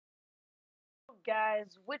up,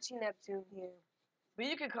 guys? Witchy Neptune here, but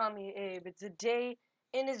you can call me Abe. But today,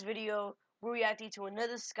 in this video, we're reacting to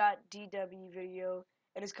another Scott DW video,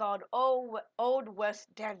 and it's called Old West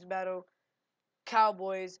Dance Battle: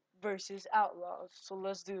 Cowboys versus Outlaws. So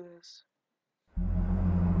let's do this.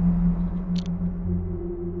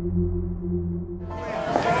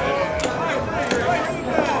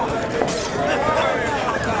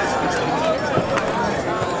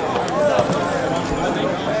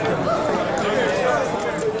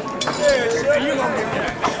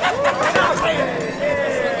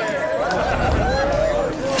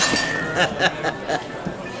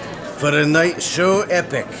 For a night show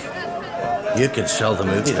epic, you could sell the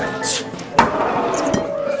movie rights.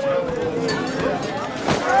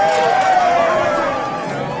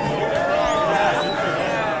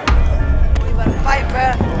 We about to fight,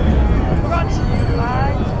 bruh. Brought to you by...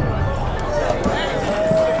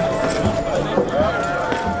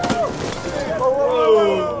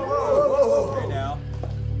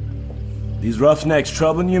 These roughnecks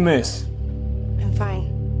troubling you, miss? I'm fine.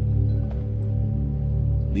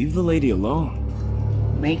 Leave the lady alone.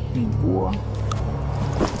 Make me war.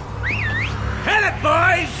 Hit it,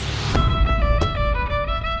 boys!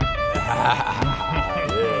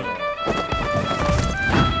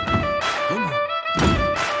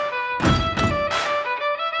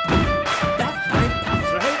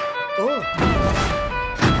 That's right. Oh.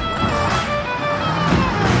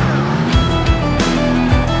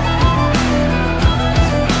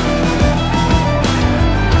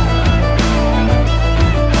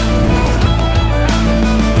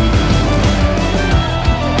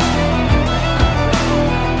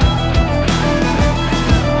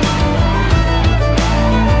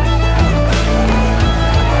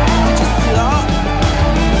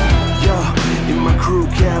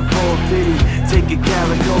 Take a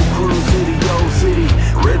calico cruise city, old city.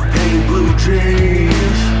 Red paint, blue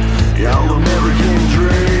jeans. Y'all American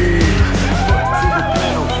dream. Foot to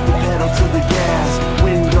the pedal to the gas.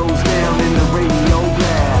 Windows down in the radio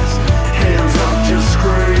blast. Hands up, just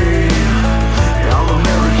scream. Y'all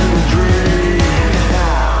American dream.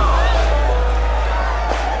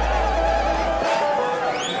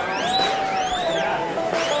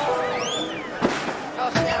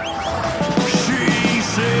 She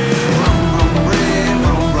said.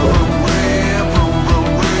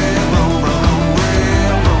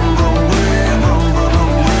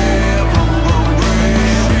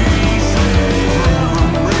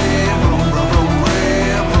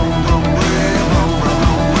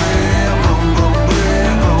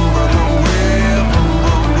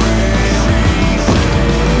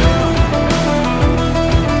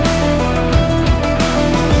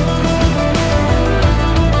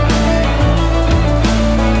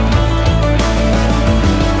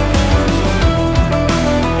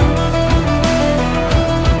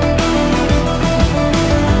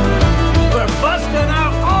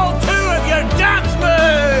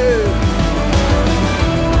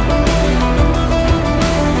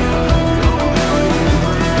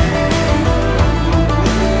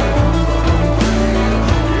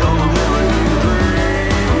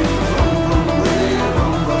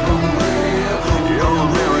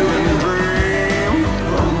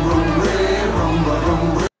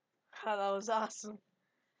 That was awesome.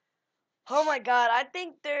 Oh my god, I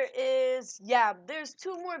think there's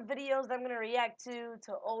two more videos I'm gonna react to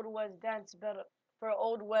Old West dance battle for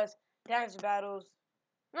Old West dance battles.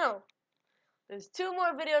 No, there's two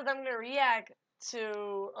more videos I'm gonna react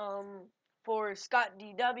to for Scott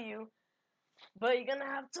DW, but you're gonna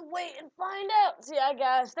have to wait and find out. So yeah,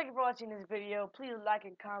 guys, thank you for watching this video. Please like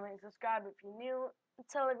and comment, subscribe if you're new, and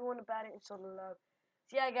tell everyone about it and show the love.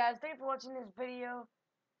 So yeah, guys, thank you for watching this video.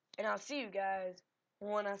 And I'll see you guys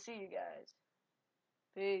when I see you guys.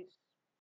 Peace.